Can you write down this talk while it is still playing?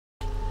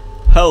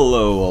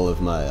Hello all of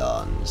my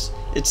ons,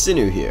 it's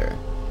Sinu here,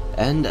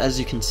 and as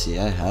you can see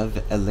I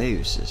have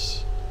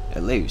Eleusis,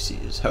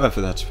 however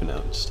that's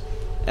pronounced,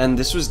 and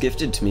this was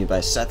gifted to me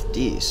by Seth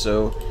D,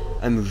 so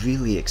I'm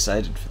really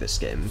excited for this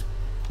game.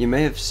 You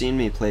may have seen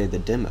me play the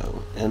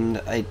demo,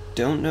 and I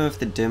don't know if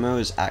the demo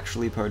is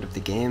actually part of the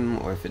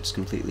game or if it's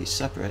completely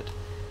separate,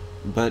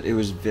 but it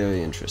was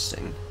very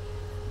interesting.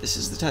 This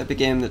is the type of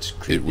game that's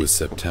creepy. It was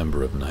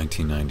September of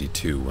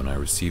 1992 when I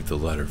received a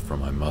letter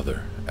from my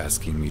mother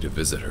asking me to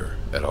visit her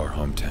at our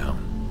hometown.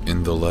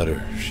 In the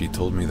letter, she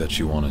told me that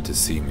she wanted to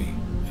see me,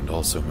 and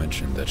also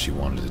mentioned that she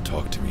wanted to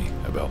talk to me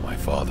about my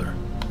father.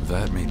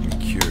 That made me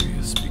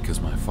curious because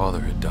my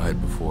father had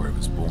died before I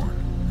was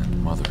born,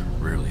 and mother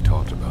rarely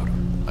talked about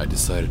him. I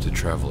decided to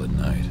travel at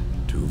night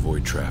to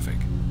avoid traffic.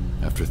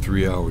 After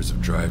 3 hours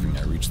of driving,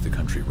 I reached the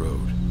country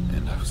road,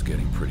 and I was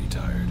getting pretty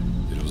tired.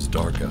 It was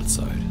dark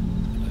outside.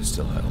 I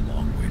still had a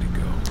long way to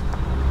go.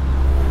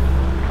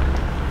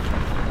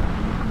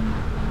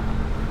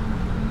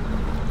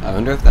 I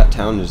wonder if that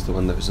town is the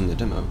one that was in the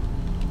demo.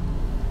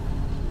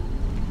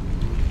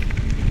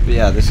 But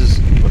yeah, this is...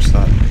 what's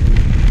that?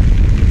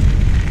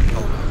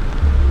 Oh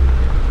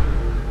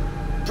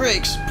no.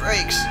 Brakes!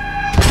 Brakes!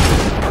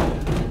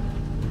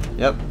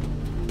 Yep,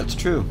 that's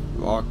true.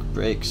 Rock,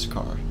 brakes,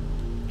 car.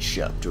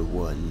 Chapter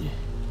 1.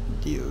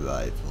 The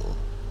Arrival.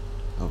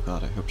 Oh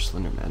god, I hope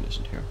Slenderman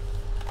isn't here.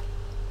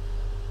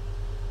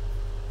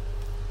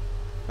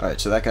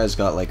 Alright, so that guy's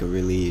got like a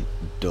really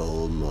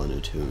dull,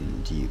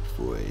 monotone, deep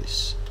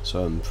voice,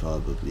 so I'm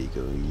probably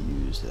going to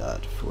use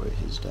that for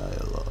his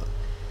dialogue.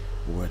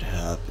 What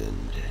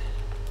happened?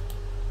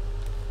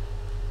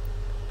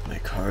 My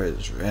car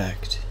is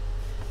wrecked.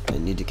 I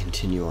need to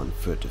continue on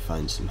foot to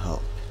find some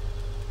help.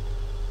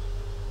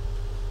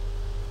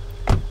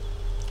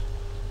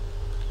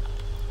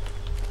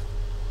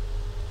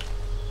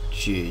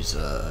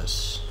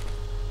 Jesus.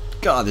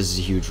 God, this is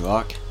a huge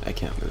rock. I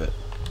can't move it.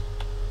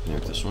 Can I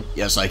move this one?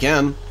 Yes, I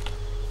can!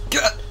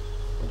 Get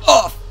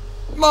off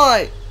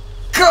my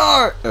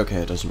car! Okay,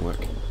 it doesn't work.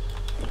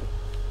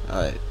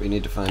 Alright, we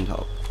need to find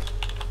help.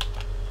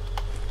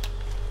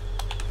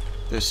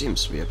 There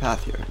seems to be a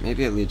path here.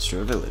 Maybe it leads to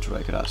a village where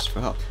I could ask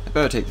for help. I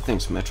better take the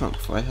things from my trunk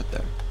before I head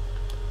there.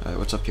 Alright,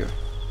 what's up here?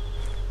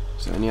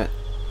 Is there any yet?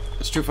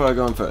 It's too far to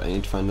go on foot. I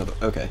need to find another.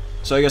 Okay,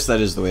 so I guess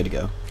that is the way to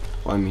go.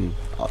 Well, I mean,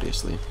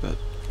 obviously, but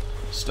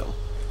still.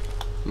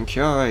 I'm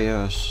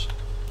curious.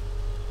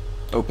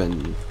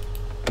 Open.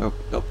 Oh,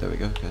 there we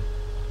go, okay.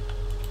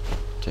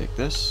 Take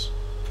this.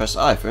 Press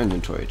I for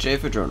inventory, J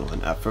for journal,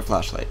 and F for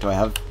flashlight. Do I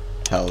have?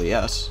 Hell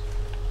yes.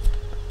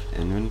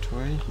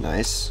 Inventory?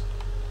 Nice.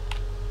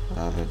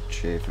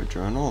 J for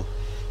journal.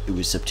 It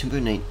was September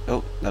 9th.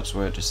 Oh, that's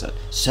where it just said.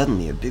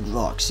 Suddenly, a big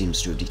rock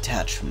seems to have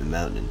detached from the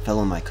mountain and fell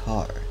on my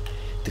car.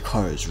 The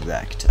car is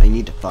wrecked. I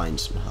need to find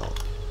some help.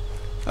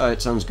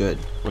 Alright, sounds good.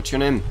 What's your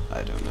name?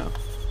 I don't know.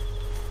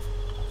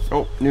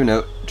 Oh, new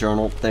note.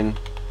 Journal thing.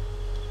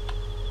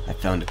 I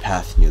found a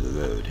path near the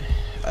road.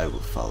 I will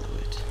follow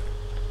it.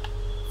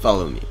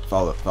 Follow me.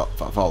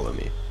 Follow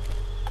me.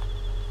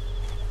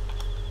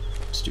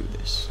 Let's do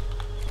this.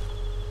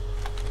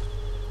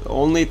 The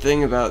only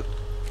thing about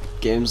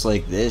games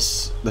like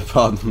this, the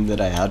problem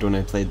that I had when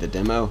I played the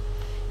demo,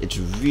 it's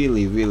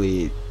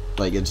really,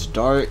 like, it's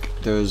dark,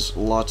 there's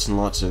lots and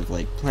lots of,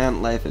 like,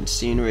 plant life and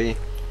scenery,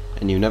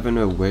 and you never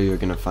know where you're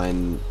gonna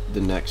find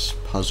the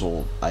next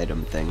puzzle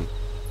item thing.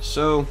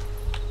 So,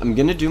 I'm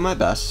gonna do my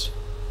best.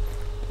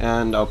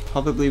 And I'll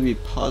probably be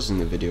pausing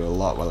the video a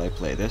lot while I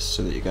play this,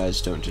 so that you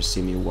guys don't just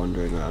see me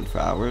wandering around for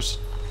hours.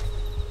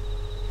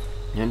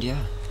 And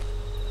yeah.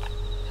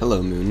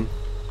 Hello, moon.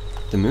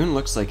 The moon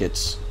looks like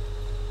it's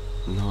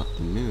not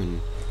the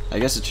moon. I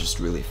guess it's just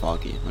really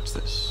foggy. What's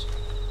this?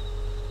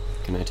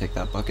 Can I take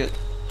that bucket?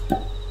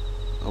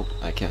 Oh,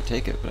 I can't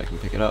take it, but I can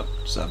pick it up.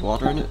 Does that have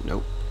water in it?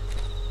 Nope.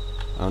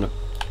 I wanna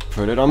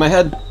put it on my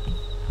head.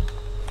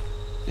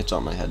 It's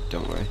on my head,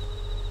 don't worry.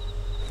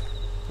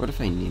 What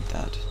if I need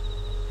that?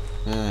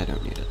 I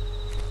don't need it.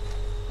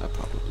 I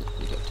probably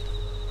need it.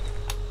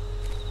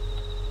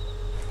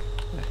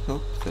 I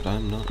hope that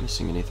I'm not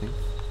missing anything.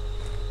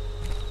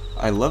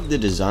 I love the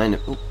design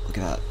of... oh, look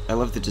at that. I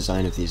love the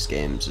design of these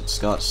games. It's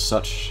got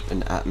such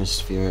an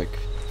atmospheric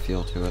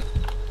feel to it.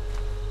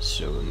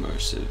 So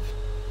immersive.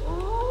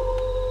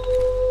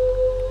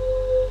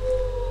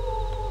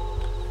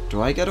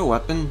 Do I get a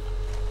weapon?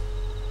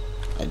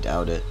 I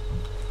doubt it.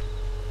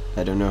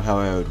 I don't know how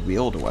I would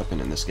wield a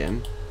weapon in this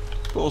game.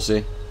 But we'll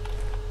see.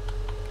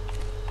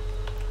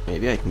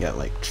 Maybe I can get,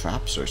 like,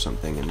 traps or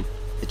something, and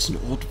it's an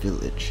old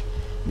village.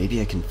 Maybe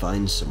I can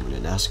find someone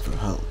and ask for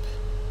help.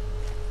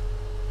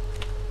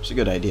 It's a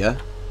good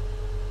idea.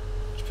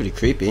 It's pretty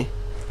creepy.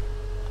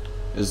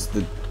 Is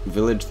the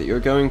village that you're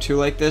going to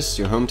like this?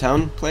 Your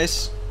hometown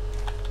place?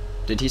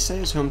 Did he say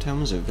his hometown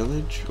was a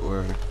village,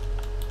 or...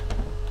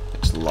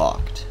 it's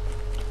locked?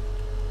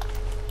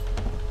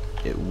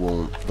 It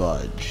won't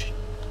budge.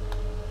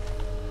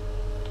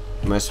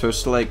 Am I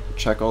supposed to, like,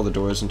 check all the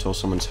doors until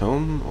someone's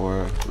home,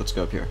 or... let's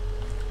go up here.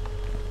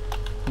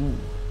 Ooh.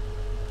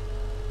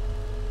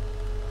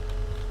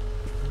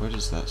 What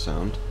is that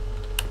sound?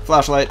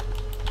 Flashlight!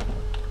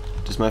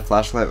 Does my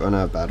flashlight run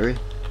out of battery?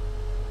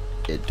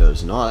 It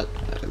does not.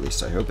 At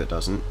least I hope it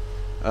doesn't.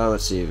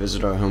 Let's see.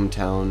 Visit our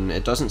hometown.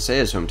 It doesn't say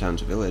his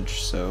hometown's a village,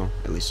 so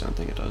at least I don't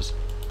think it does.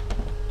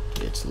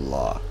 It's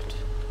locked.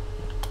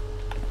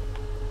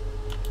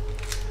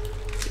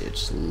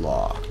 It's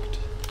locked.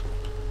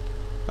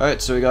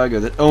 Alright, so we gotta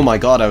go oh my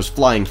god, I was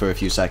flying for a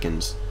few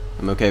seconds.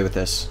 I'm okay with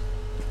this.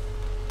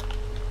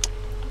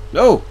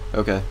 No!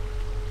 Okay.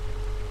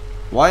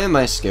 Why am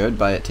I scared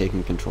by it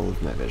taking control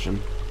of my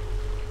vision?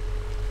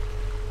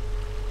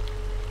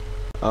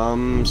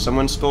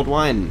 Someone spilled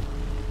wine.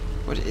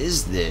 What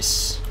is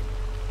this?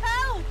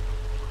 Help!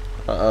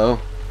 Uh-oh.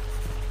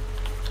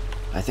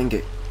 I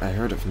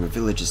heard it from the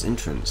village's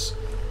entrance.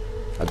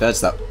 I bet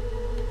it's that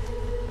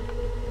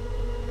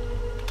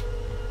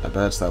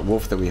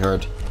wolf that we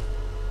heard.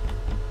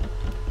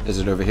 Is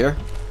it over here?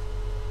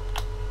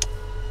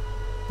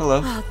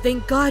 Hello. Oh,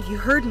 thank God you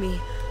heard me.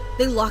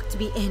 They locked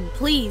me in.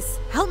 Please,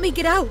 help me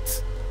get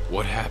out.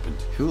 What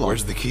happened? Who locked?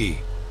 Where's the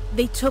key?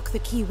 They took the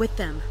key with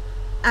them.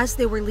 As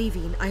they were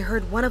leaving, I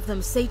heard one of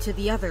them say to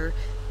the other,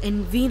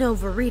 "In vino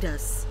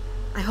veritas."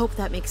 I hope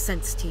that makes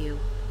sense to you.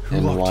 Who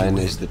And locked wine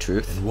you is in? the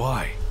truth? And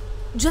why?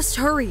 Just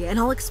hurry, and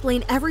I'll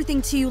explain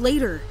everything to you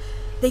later.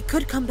 They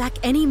could come back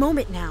any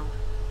moment now.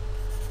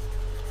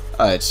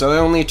 Alright, so I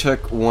only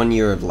took 1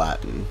 year of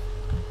Latin.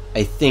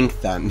 I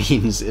think that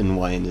means in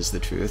wine is the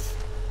truth.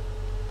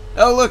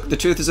 Oh look, the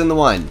truth is in the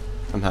wine.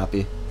 I'm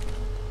happy.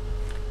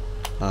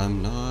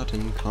 I'm not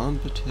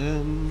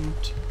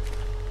incompetent.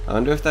 I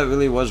wonder if that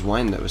really was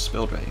wine that was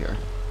spilled right here.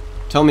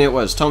 Tell me it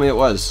was. Tell me it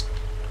was.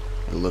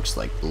 It looks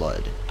like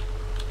blood.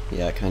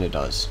 Yeah, it kind of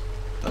does.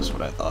 That's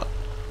what I thought.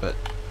 But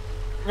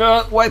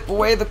wipe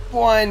away the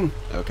wine.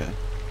 Okay.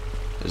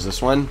 Is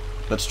this wine?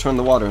 Let's turn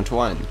the water into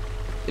wine.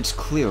 It's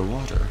clear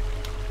water.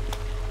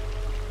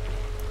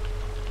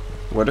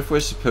 What if we're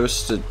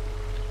supposed to...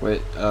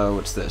 Wait,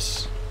 what's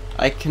this?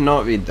 I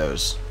cannot read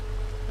those.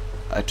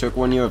 I took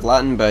 1 year of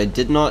Latin, but I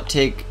did not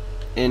take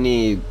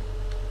any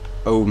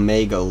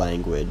Omega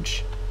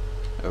language.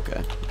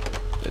 Okay.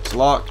 It's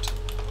locked.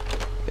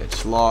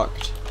 It's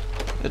locked.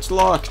 It's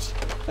locked.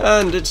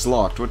 And it's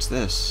locked. What's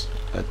this?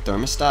 A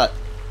thermostat?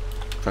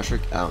 Pressure?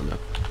 I don't know.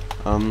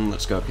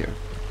 Let's go up here.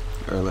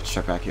 Or let's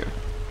check back here.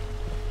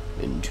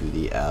 Into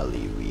the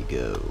alley we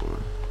go.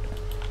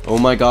 Oh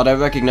my god, I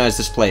recognize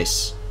this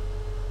place.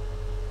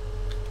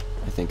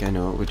 I think I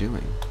know what we're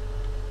doing.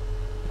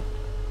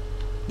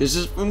 This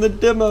is from the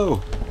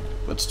demo.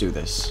 Let's do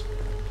this.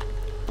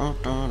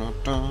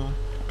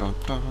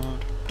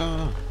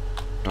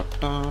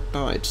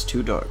 It's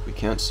too dark. We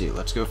can't see.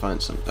 Let's go find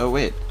some. Oh,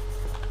 wait.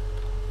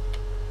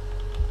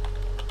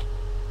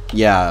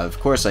 Yeah, of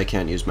course I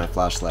can't use my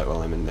flashlight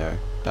while I'm in there.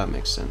 That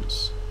makes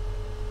sense.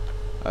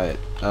 Alright,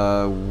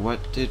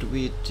 what did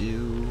we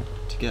do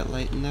to get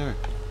light in there?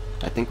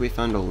 I think we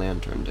found a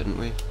lantern, didn't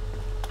we?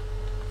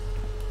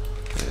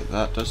 Okay,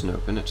 that doesn't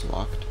open. It's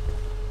locked.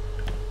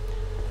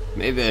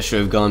 Maybe I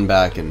should have gone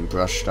back and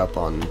brushed up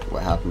on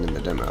what happened in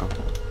the demo.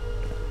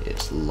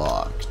 It's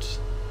locked.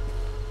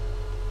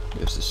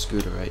 There's a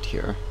scooter right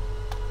here.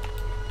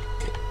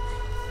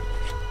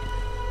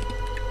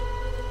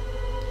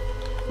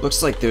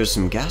 Looks like there's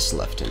some gas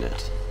left in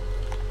it.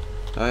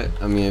 Alright,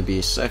 I'm gonna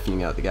be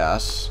siphoning out the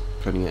gas,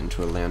 putting it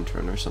into a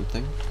lantern or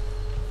something.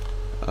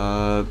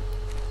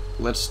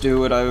 Let's do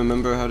what I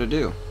remember how to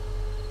do.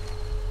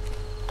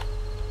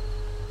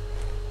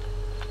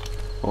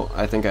 Well,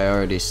 I think I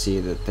already see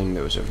the thing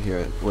that was over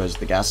here. Was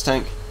the gas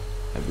tank?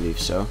 I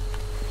believe so.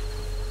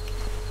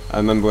 I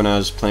remember when I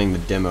was playing the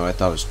demo, I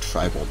thought it was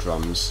tribal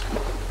drums.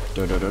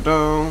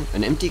 Do-do-do-do.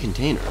 An empty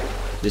container.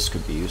 This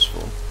could be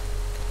useful.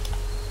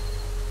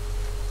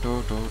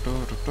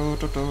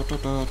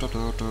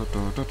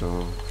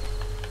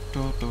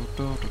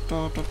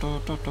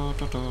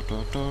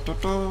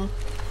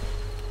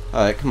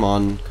 Alright, come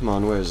on,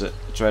 where is it?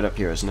 It's right up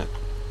here, isn't it?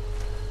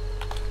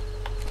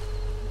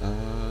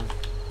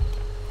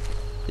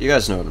 You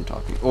guys know what I'm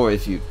talking about. Or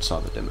if you saw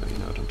the demo, you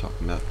know what I'm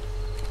talking about.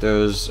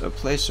 There's a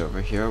place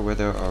over here where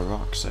there are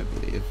rocks, I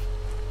believe.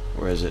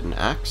 Or is it an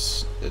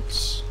axe?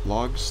 It's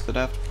logs that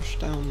I have to push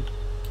down.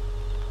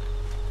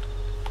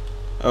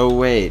 Oh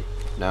wait,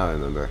 now I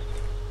remember.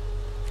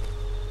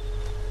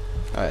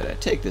 Alright, I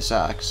take this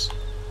axe.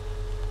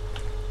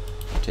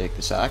 Take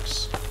this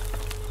axe.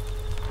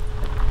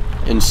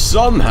 And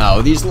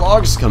somehow these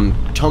logs come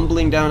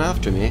tumbling down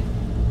after me.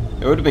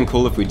 It would have been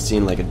cool if we'd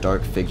seen like a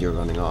dark figure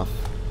running off.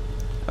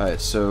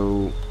 Alright,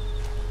 so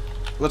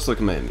let's look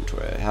at my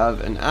inventory. I have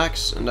an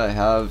axe and I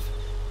have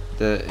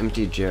the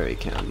empty jerry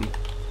can.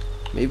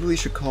 Maybe we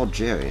should call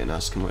Jerry and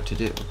ask him what to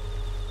do.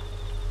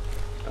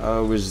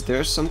 Was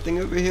there something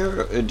over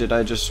here? Or did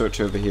I just search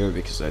over here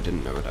because I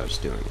didn't know what I was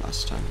doing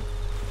last time?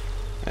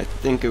 I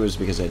think it was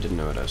because I didn't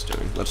know what I was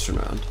doing. Let's turn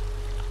around.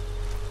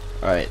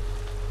 Alright.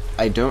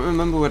 I don't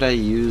remember what I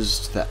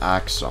used the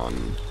axe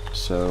on,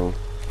 so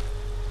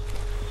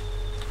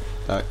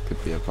that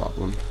could be a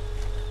problem.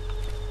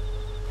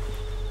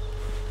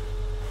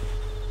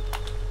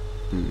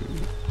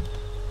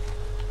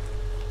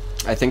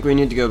 I think we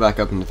need to go back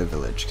up into the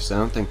village, because I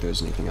don't think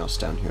there's anything else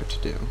down here to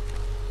do.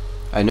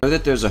 I know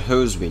that there's a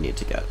hose we need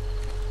to get.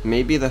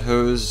 Maybe the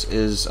hose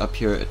is up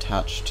here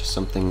attached to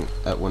something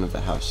at one of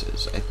the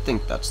houses. I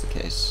think that's the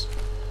case.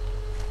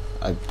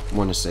 I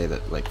want to say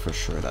that, like, for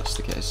sure that's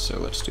the case, so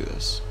let's do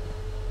this.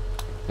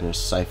 I'm gonna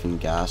siphon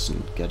gas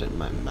and get it in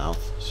my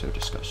mouth. So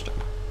disgusting.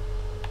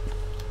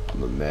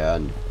 I'm a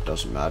man.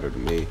 Doesn't matter to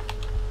me.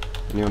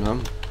 Anyone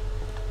home?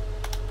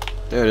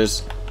 There it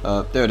is.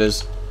 There it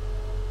is.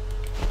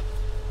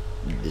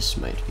 This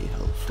might be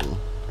helpful.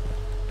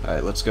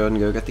 Alright, let's go ahead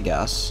and go get the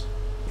gas.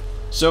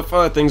 So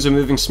far, things are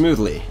moving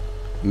smoothly.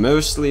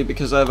 Mostly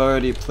because I've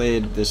already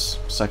played this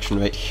section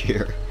right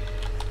here.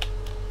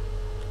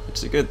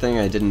 It's a good thing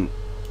I didn't...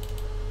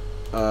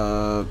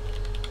 Okay,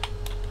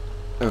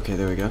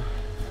 there we go.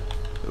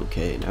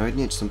 Okay, now I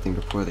need something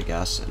to pour the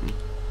gas in.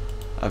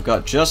 I've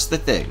got just the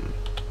thing.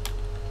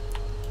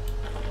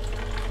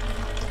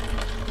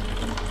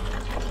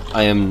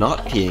 I am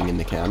not peeing in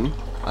the can.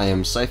 I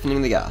am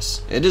siphoning the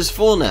gas. It is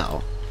full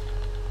now.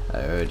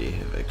 I already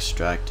have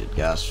extracted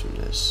gas from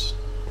this.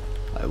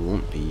 I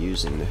won't be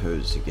using the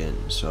hose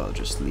again, so I'll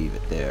just leave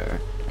it there,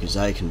 because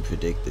I can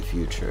predict the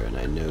future and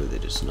I know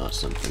that it's not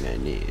something I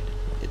need.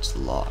 It's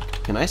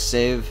locked. Can I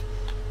save?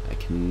 I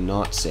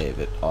cannot save.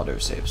 It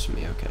auto-saves for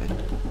me, okay.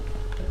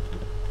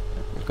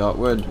 I've got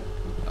wood.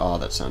 Oh,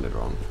 that sounded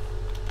wrong.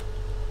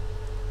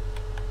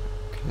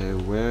 Okay,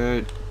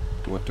 where...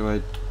 What do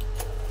I...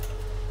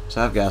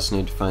 So I have gas, I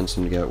need to find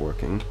something to get it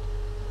working.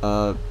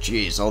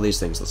 Jeez, all these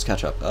things, let's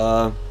catch up.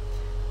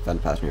 Found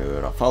a path near the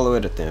road, I'll follow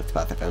it. At the end of the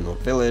path I found an old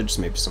village,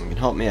 so maybe someone can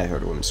help me. I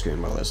heard a woman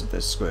scream while I was at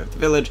the square of the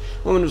village.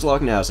 A woman was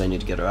locked in the house, I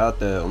need to get her out.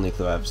 The only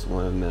clue I have is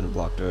one of the men who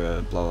blocked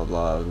her, blah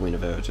blah blah, we know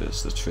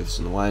Eleusis, the truth is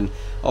in the wine.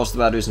 Also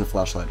the batteries and the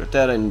flashlight are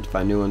dead, I need to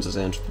find new ones as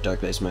I enter the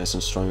dark basement. I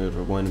sense strong odor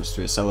of wine and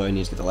through a cellar, I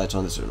need to get the lights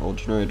on. There's an old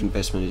generator in the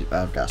basement, I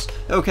have gas.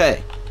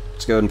 Okay,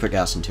 let's go ahead and put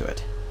gas into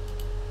it.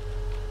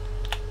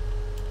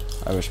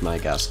 I wish my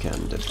gas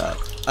can did that.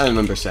 I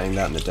remember saying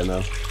that in the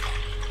demo.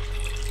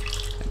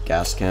 A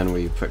gas can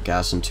where you put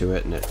gas into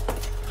it and it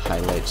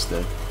highlights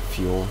the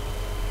fuel.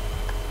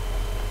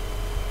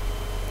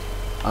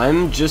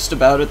 I'm just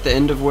about at the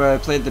end of where I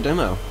played the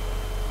demo.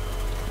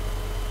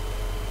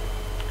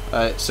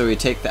 Alright, so we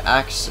take the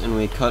axe and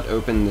we cut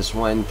open this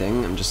wine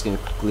thing. I'm just going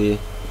to quickly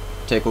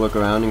take a look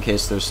around in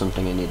case there's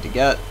something I need to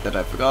get that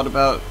I forgot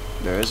about.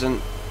 There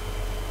isn't.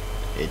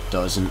 It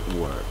doesn't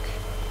work.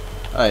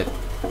 Alright,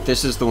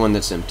 this is the one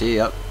that's empty,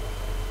 yep.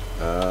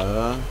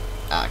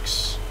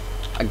 Axe.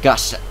 I got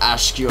to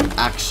ask you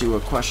a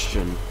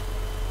question.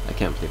 I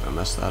can't believe I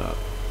messed that up.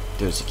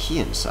 There's a key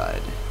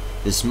inside.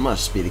 This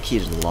must be the key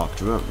to the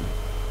locked room.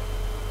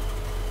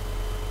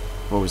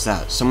 What was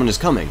that? Someone is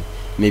coming.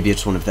 Maybe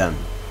it's one of them.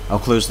 I'll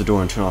close the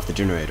door and turn off the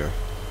generator.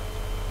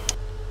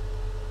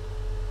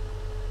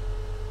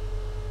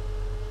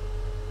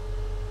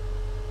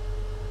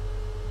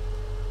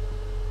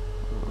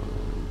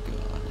 Oh,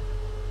 God.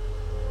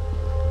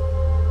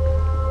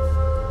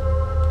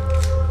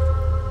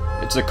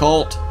 It's a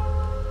cult.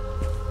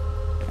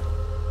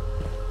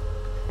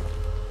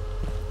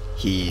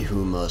 He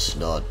who must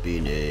not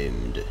be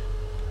named.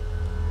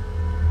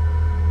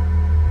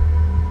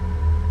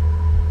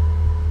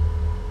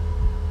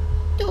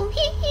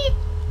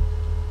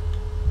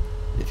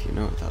 If you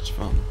know what that's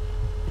from.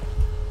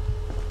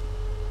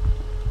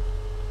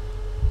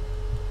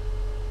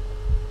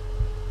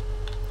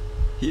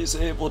 He is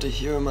able to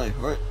hear my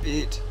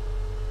heartbeat.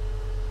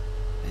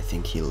 I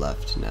think he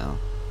left now.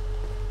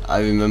 I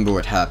remember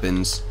what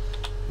happens.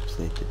 I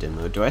played the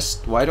demo.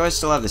 Why do I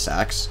still have this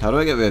axe? How do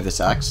I get rid of this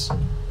axe?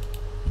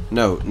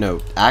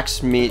 No,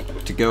 axe me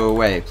to go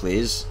away,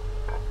 please.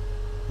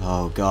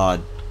 Oh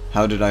God,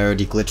 how did I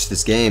already glitch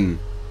this game?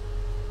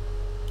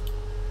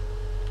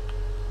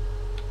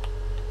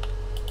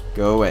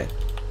 Go away.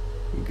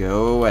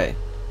 Go away.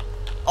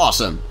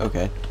 Awesome,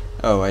 okay.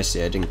 Oh, I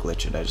see, I didn't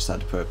glitch it, I just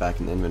had to put it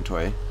back in the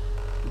inventory.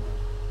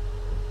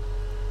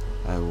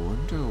 I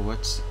wonder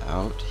what's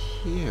out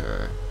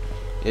here.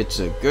 It's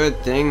a good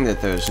thing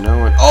that there's no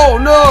one— Oh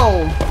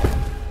no!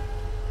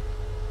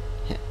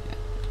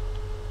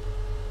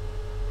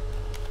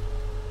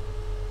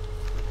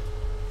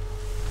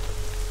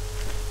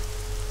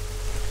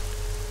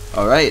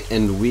 Alright,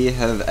 and we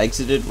have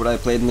exited what I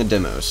played in the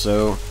demo,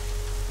 so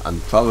I'm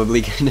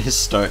probably gonna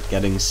start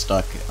getting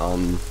stuck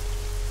on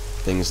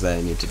things that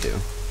I need to do.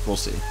 We'll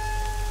see.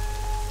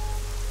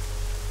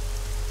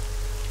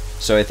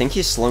 So I think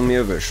he slung me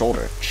over his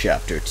shoulder.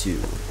 Chapter 2,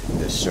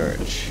 The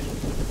Search.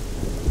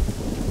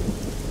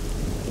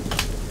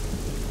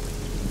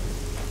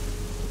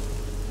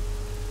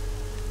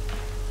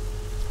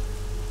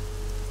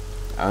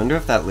 I wonder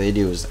if that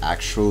lady was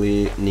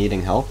actually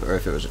needing help, or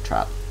if it was a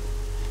trap.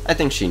 I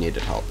think she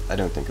needed help. I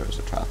don't think it was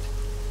a trap.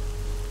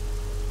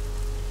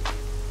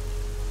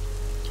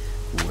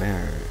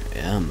 Where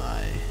am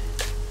I?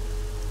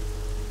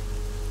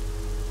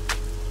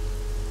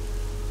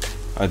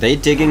 Are they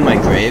digging my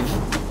grave?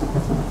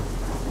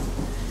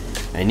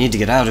 I need to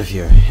get out of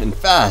here, and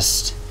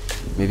fast!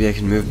 Maybe I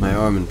can move my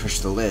arm and push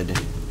the lid.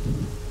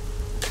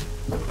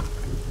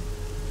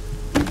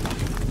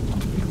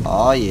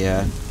 Oh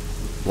yeah.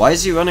 Why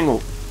is he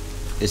running?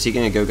 Is he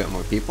gonna go get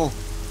more people?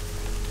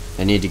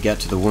 I need to get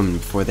to the woman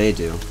before they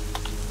do.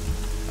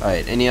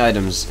 Alright, any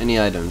items, any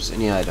items,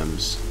 any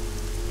items.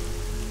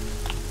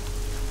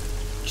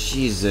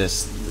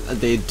 Jesus,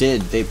 they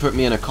did. They put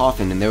me in a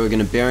coffin and they were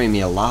gonna bury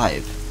me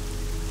alive.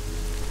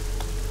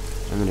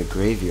 I'm in a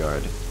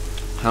graveyard.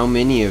 How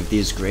many of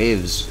these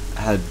graves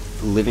had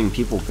living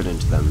people put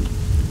into them?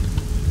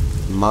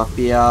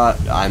 Mafia,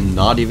 I'm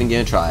not even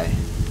gonna try.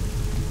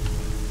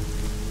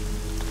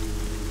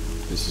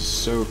 This is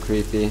so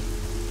creepy.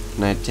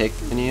 Can I take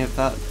any of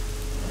that?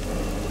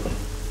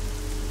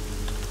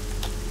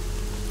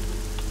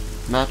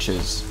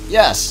 Matches.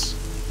 Yes!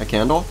 A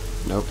candle?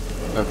 Nope.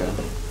 Okay.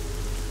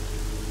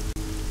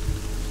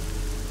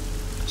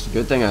 It's a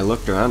good thing I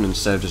looked around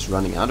instead of just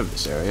running out of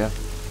this area.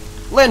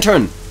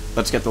 Lantern!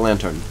 Let's get the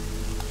lantern.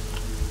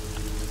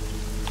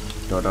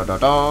 Da da da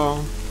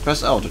da.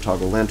 Press L to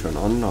toggle lantern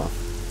on and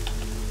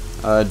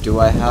off. Do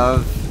I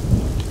have...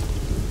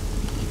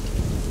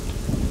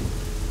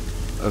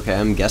 Okay,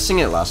 I'm guessing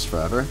it lasts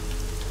forever.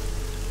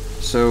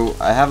 So,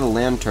 I have a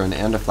lantern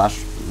and a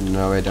flash...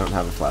 No, I don't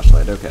have a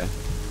flashlight. Okay.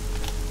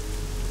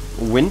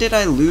 When did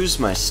I lose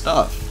my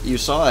stuff? You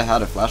saw I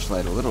had a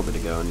flashlight a little bit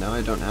ago, and now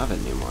I don't have it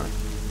anymore.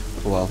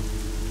 Well...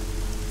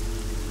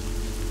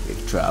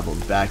 We've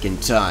traveled back in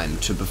time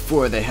to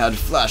before they had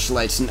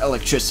flashlights and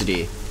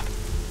electricity.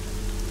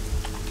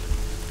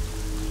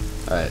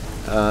 Alright,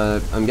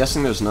 I'm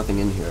guessing there's nothing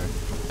in here.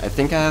 I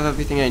think I have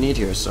everything I need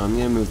here, so I'm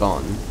gonna move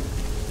on.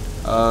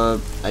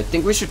 I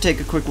think we should take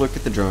a quick look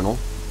at the journal.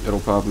 It'll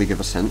probably give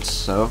us hints,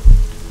 so...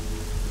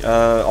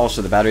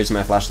 also, the batteries in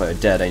my flashlight are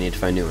dead. I need to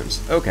find new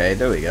ones. Okay,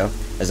 there we go.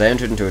 As I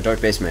entered into a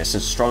dark basement, I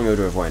sensed a strong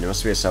odor of wine. It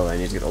must be a cellar. I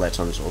need to get the lights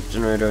on this old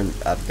generator and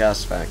add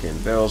gas back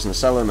in barrels in the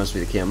cellar. Must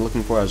be the key I'm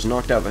looking for. I was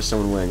knocked out by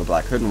someone wearing a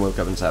black hood and woke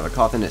up inside of a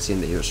coffin. It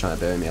seemed that he was trying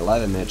to bury me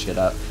alive. I managed to get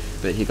out,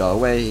 but he got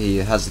away. He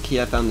has the key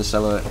I found in the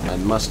cellar. I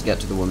must get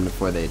to the woman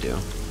before they do.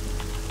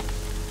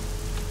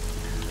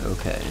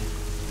 Okay.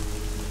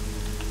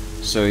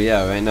 So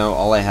yeah, right now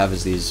all I have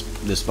is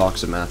this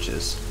box of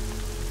matches.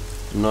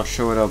 I'm not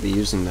sure what I'll be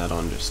using that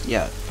on just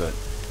yet, but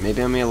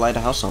maybe I'm gonna light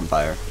a house on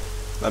fire.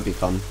 That'd be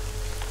fun.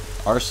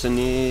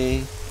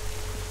 Arsony.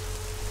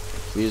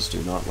 Please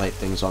do not light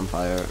things on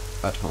fire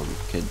at home,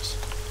 kids.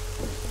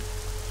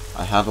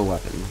 I have a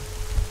weapon.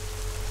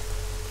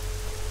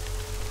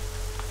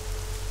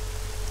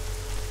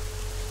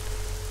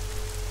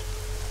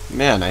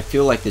 Man, I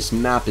feel like this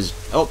map is...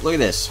 Oh, look at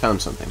this.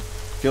 Found something.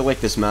 I feel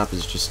like this map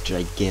is just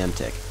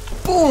gigantic.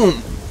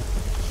 Boom!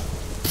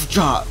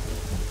 Job.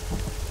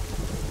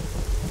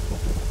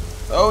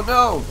 Oh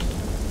no!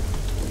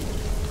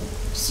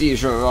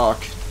 Seizure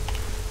rock.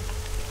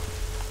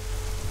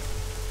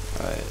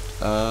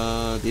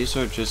 Alright, these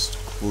are just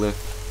cliff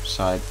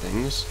side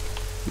things.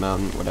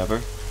 Mountain, whatever.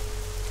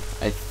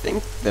 I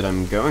think that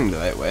I'm going the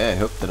right way. I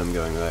hope that I'm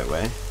going the right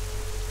way.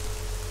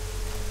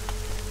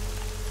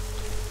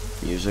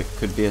 Music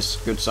could be a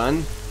good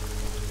sign.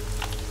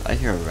 I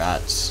hear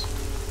rats.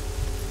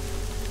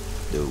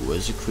 There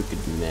was a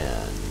crooked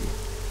man.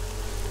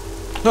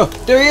 Oh,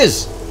 there he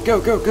is! Go,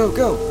 go, go,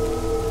 go!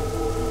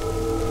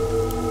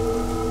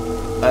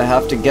 I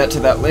have to get to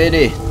that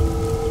lady.